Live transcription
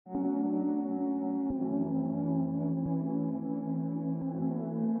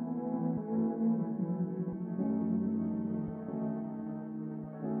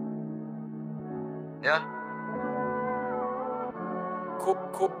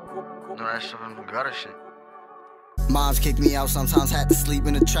No, that shit from gutter shit. Moms kicked me out, sometimes had to sleep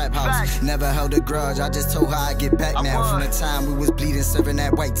in the trap house. Never held a grudge, I just told her I'd get back now. From the time we was bleeding, serving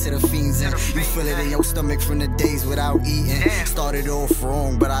that white to the fiends. And you feel it in your stomach from the days without eating. Started off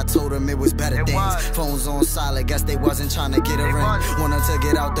wrong, but I told them it was better things. Phones on silent, guess they wasn't trying to get a ring. Wanted to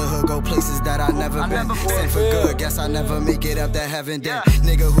get out the hood, go places that I never been. Sent for good, guess I never make it up to heaven then.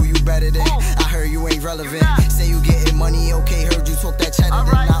 Nigga, who you better than? I heard you ain't relevant. Say you getting money, okay, heard you talk that cheddar.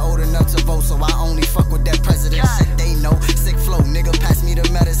 Then not old enough to vote, so I only fuck with that president. Shit they know, sick flow, nigga, pass me the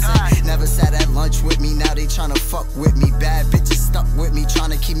medicine. Never sat at lunch with me, now they tryna fuck with me. Bad bitches stuck with me,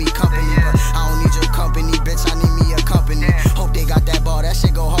 tryna keep me company. But I don't need your company, bitch, I need me a company. Hope they got that ball, that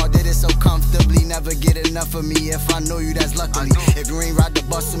shit go hard, did it so comfortably. Never get enough of me, if I know you, that's luckily. If you ain't ride the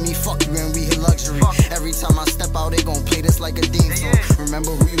bus with me, fuck you and we hit luxury. Every time I step out, they gon' play this like a theme song.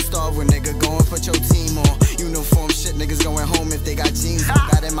 Remember who you starve with, nigga, go and put your team on. Uniform shit, niggas going home if they got jeans on.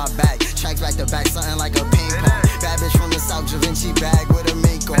 Got in my bag, tracks back to back, something like a ping pong. Bad bitch from the South, Da Vinci bag with a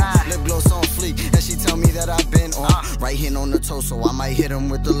mink on. Lip gloss on fleek, and she tell me that I've been on. Right hand on the toe, so I might hit him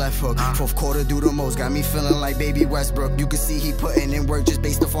with the left hook. Fourth quarter do the most, got me feeling like baby Westbrook. You can see he putting in work just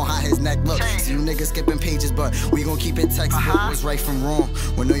based off on how his neck look. See you niggas skipping pages, but we gon' keep it textbook. What's right from wrong,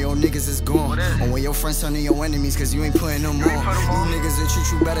 when all your niggas is gone. Or when your friends turn to your enemies, cause you ain't putting them on. New niggas that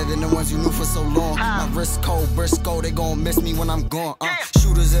treat you better than the ones you knew for so long. My wrist cold, Briscoe, they gon' miss me when I'm gone.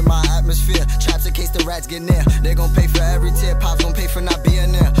 Shooters in my atmosphere, traps in case the rats get near. They gon' pay for every tear, pops gon' pay for not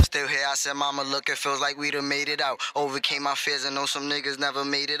being there. Still here, I said, mama, look, it feels like we done made it out. Overcame my fears and know some niggas never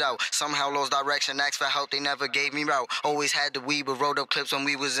made it out. Somehow lost direction, asked for help, they never gave me route. Always had the weed, but rolled up clips when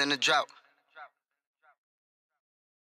we was in the drought.